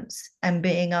difference and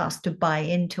being asked to buy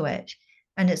into it.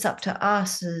 And it's up to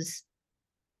us as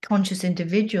conscious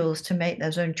individuals to make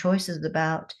those own choices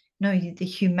about, no, the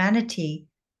humanity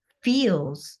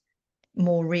feels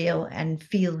more real and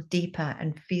feels deeper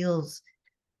and feels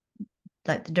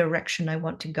like the direction I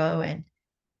want to go in.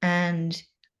 And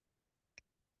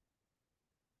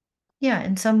yeah,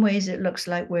 in some ways it looks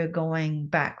like we're going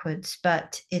backwards,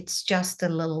 but it's just a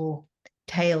little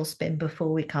tailspin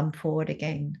before we come forward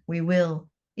again. We will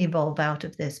evolve out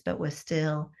of this, but we're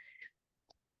still,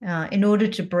 in order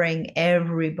to bring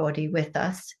everybody with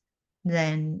us,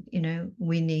 then,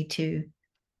 we need to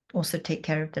also take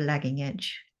care of the lagging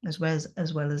edge as well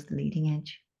as the leading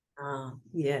edge.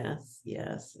 Yes,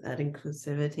 that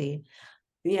inclusivity.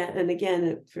 Yeah, and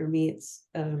again, for me, it's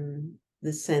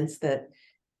the sense that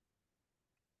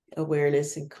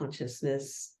awareness and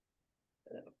consciousness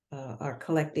are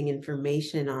collecting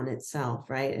information on itself,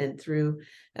 right? And through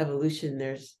evolution,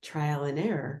 there's trial and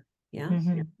error.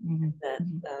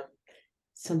 That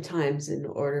sometimes in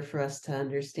order for us to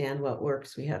understand what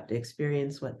works, we have to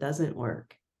experience what doesn't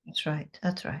work. That's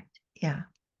right. Yeah.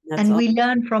 And we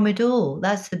learn from it all.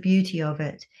 That's the beauty of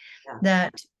it.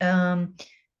 That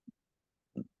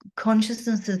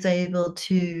consciousness is able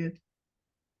to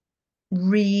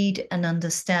read and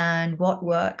understand what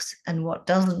works and what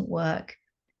doesn't work,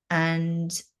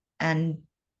 and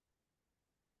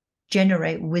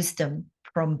generate wisdom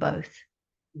from both.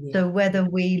 So whether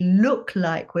we look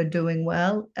like we're doing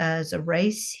well as a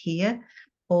race here,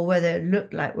 or whether it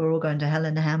look like we're all going to hell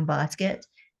in a handbasket,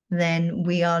 then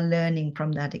we are learning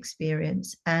from that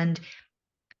experience. And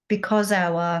because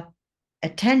our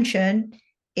attention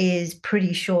is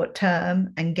pretty short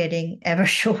term and getting ever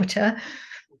shorter,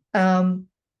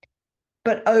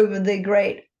 but over the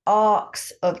great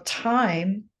arcs of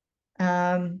time,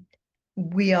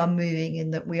 we are moving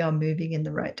in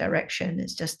the right direction.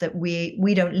 It's just that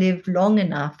we don't live long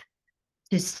enough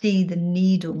to see the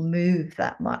needle move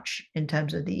that much in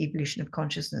terms of the evolution of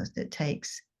consciousness. It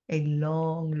takes a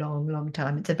long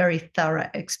time. It's a very thorough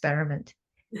experiment.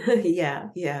 Yeah.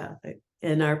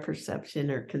 And our perception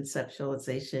or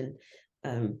conceptualization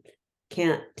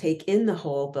can't take in the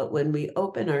whole, but when we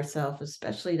open ourselves,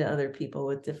 especially to other people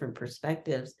with different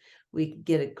perspectives, we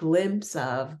get a glimpse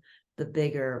of the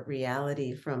bigger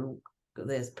reality from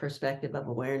this perspective of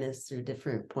awareness through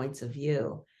different points of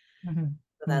view. So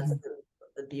that's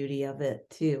the beauty of it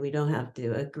too. We don't have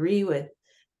to agree with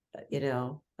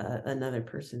another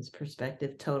person's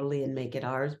perspective totally and make it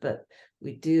ours, but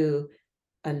we do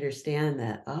understand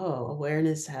that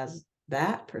awareness has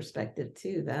that perspective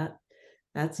too.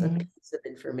 That's a piece of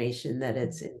information that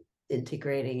it's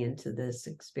integrating into this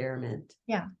experiment.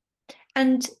 Yeah.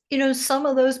 And, some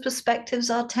of those perspectives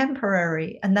are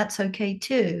temporary, and that's okay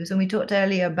too. So we talked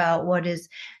earlier about what is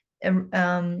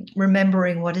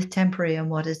remembering what is temporary and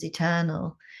what is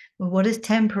eternal. What is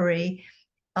temporary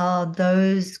are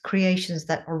those creations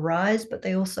that arise, but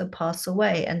they also pass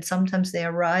away. And sometimes they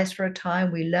arise for a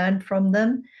time, we learn from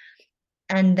them,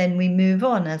 and then we move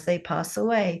on as they pass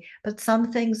away. But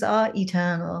some things are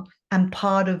eternal and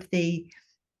part of the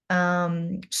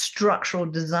structural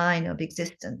design of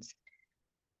existence.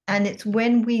 And it's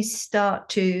when we start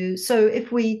to, so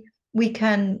if we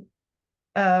can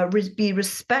be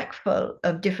respectful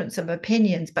of difference of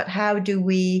opinions, but how do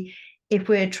we, if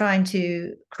we're trying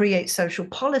to create social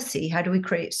policy, how do we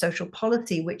create social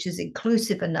policy which is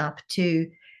inclusive enough to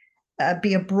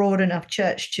be a broad enough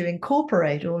church to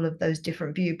incorporate all of those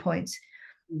different viewpoints.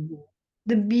 Mhm.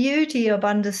 The beauty of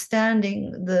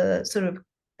understanding the sort of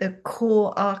the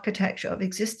core architecture of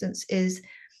existence is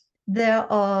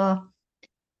there are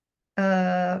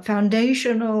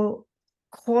foundational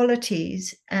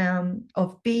qualities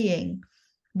of being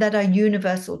that are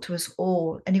universal to us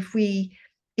all. And if we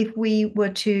were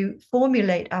to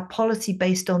formulate our policy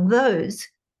based on those,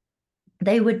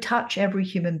 they would touch every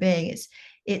human being.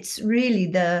 It's really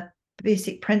the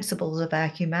basic principles of our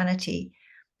humanity,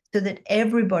 so that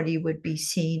everybody would be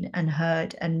seen and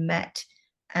heard and met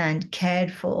and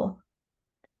cared for,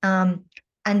 and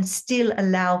still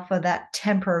allow for that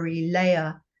temporary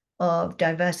layer of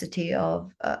diversity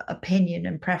of opinion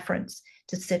and preference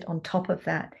to sit on top of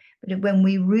that. But when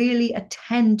we really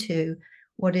attend to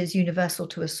what is universal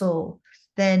to us all,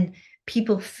 then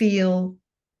people feel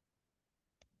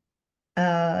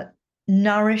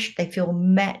nourished, they feel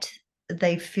met,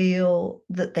 they feel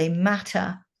that they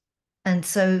matter. And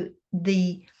so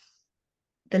the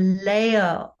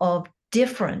layer of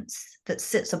difference that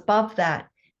sits above that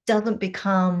doesn't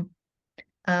become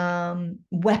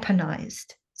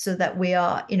weaponized, so that we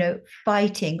are,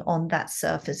 fighting on that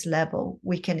surface level.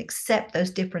 We can accept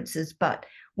those differences, but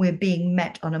we're being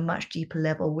met on a much deeper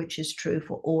level, which is true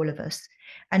for all of us.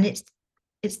 And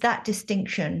it's that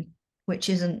distinction which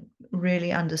isn't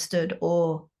really understood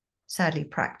or sadly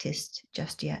practiced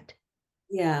just yet.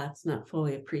 Yeah, it's not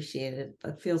fully appreciated.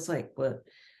 It feels like what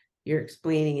you're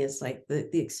explaining is like the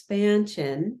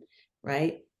expansion,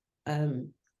 right?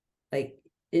 Like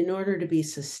in order to be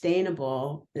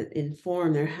sustainable in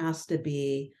form, there has to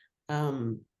be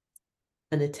an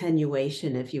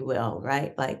attenuation, if you will,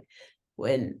 right? Like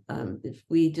when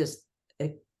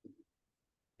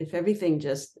if everything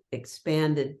just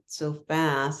expanded so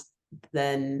fast,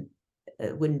 then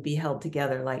it wouldn't be held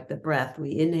together like the breath.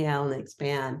 We inhale and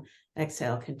expand,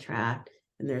 exhale, contract,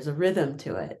 and there's a rhythm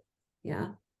to it. Yeah.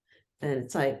 And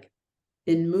it's like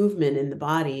in movement in the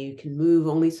body, you can move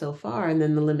only so far, and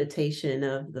then the limitation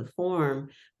of the form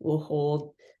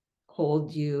will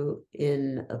hold you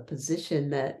in a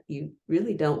position that you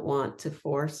really don't want to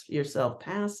force yourself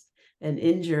past and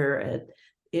injure at,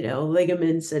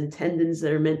 ligaments and tendons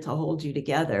that are meant to hold you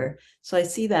together. So I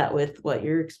see that with what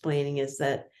you're explaining is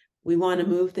that we want to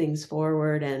move things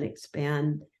forward and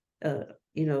expand,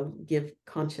 give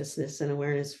consciousness and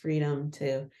awareness freedom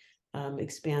to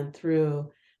expand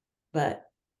through, but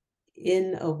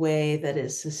in a way that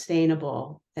is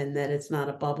sustainable, and that it's not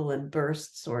a bubble and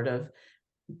burst sort of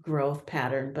growth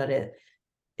pattern, but it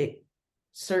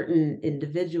certain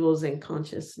individuals and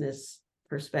consciousness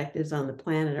perspectives on the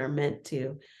planet are meant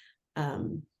to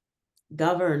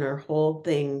govern or hold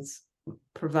things,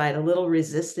 provide a little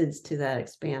resistance to that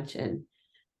expansion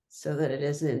so that it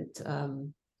isn't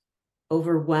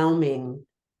overwhelming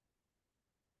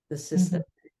the system.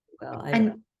 Mm-hmm.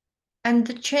 Well, and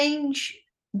the change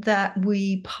that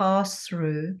we pass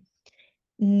through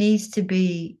needs to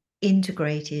be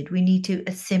integrated. We need to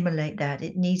assimilate that.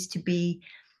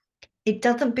 It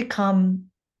doesn't become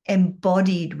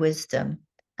embodied wisdom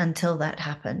until that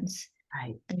happens.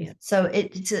 right. And Yeah. so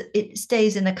it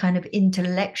stays in a kind of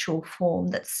intellectual form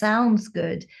that sounds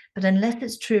good, but unless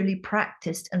it's truly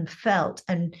practiced and felt,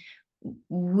 and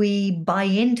we buy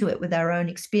into it with our own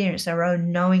experience, our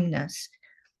own knowingness,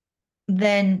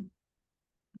 then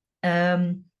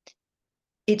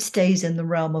it stays in the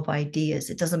realm of ideas.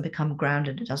 It doesn't become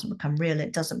grounded. It doesn't become real.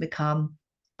 It doesn't become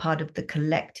part of the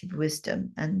collective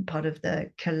wisdom and part of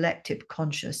the collective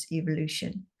conscious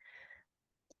evolution.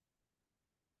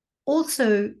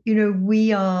 Also,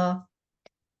 we are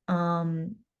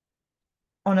on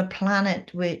a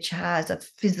planet which has a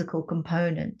physical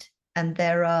component, and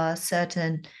there are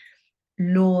certain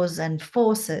laws and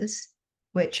forces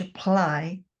which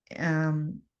apply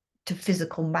to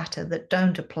physical matter that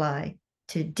don't apply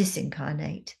to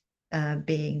disincarnate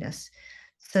beingness,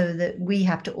 so that we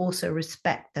have to also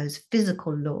respect those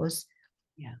physical laws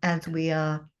as we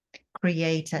are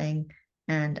creating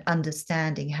and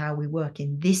understanding how we work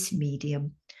in this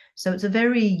medium. So it's a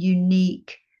very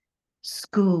unique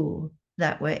school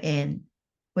that we're in,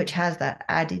 which has that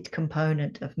added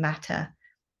component of matter,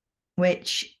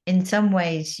 which in some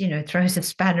ways, throws a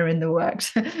spanner in the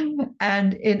works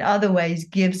and in other ways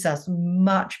gives us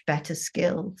much better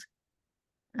skills.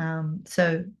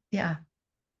 So yeah,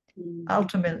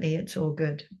 ultimately it's all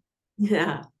good.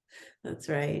 Yeah, that's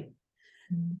right.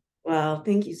 Mm. Well,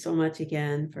 thank you so much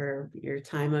again for your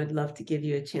time. I'd love to give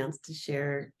you a chance to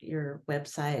share your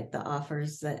website, the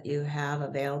offers that you have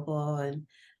available, and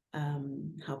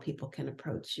how people can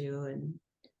approach you and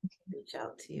reach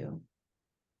out to you.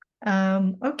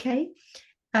 Okay.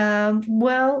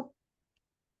 Well,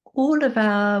 all of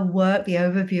our work, the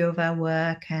overview of our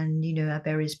work and, our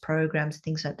various programs,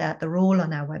 things like that, they're all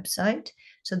on our website.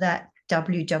 So that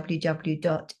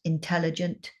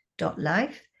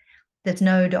www.intelligent.life. There's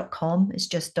no .com, it's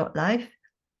just .life.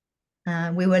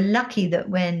 We were lucky that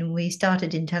when we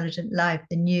started Intelligent Life,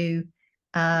 the new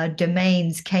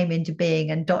domains came into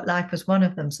being, and .life was one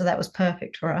of them. So that was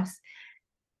perfect for us.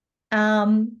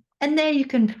 And there you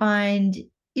can find,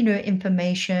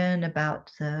 information about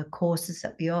the courses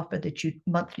that we offer, the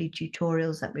monthly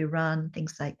tutorials that we run,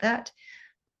 things like that.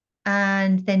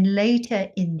 And then later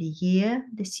in the year,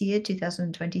 this year,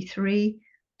 2023,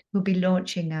 we'll be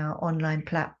launching our online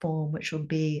platform, which will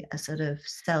be a sort of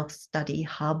self-study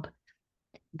hub.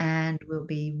 And we'll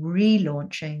be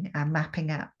relaunching our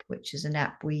mapping app, which is an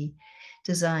app we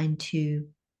designed to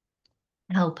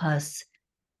help us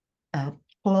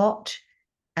plot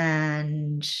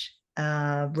and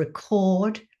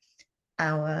record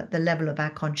the level of our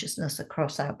consciousness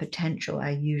across our potential,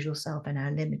 our usual self, and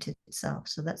our limited self.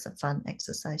 So that's a fun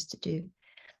exercise to do.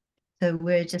 So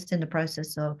we're just in the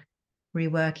process of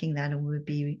reworking that, and we'll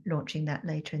be launching that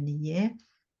later in the year.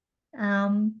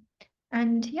 And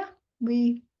yeah,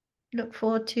 we look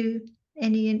forward to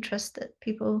any interest that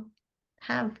people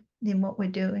have in what we're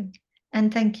doing.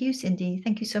 And thank you, Cindy.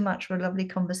 Thank you so much for a lovely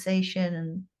conversation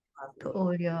and for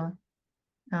all your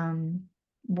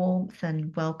warmth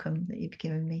and welcome that you've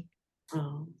given me.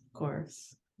 Oh, of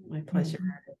course. My pleasure.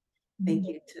 Thank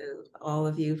you to all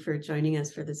of you for joining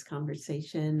us for this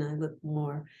conversation. I look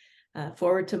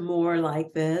forward to more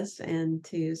like this, and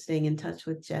to staying in touch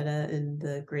with Jetta and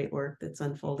the great work that's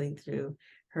unfolding through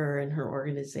her and her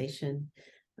organization.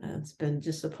 It's been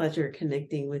just a pleasure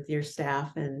connecting with your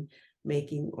staff and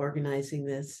organizing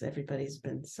this. Everybody's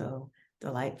been so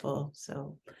delightful.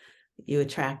 So you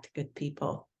attract good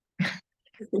people.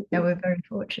 Yeah, we're very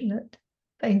fortunate.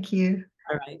 Thank you.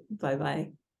 All right.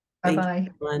 Bye-bye. Bye-bye. Thank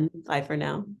you, everyone. Bye for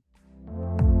now.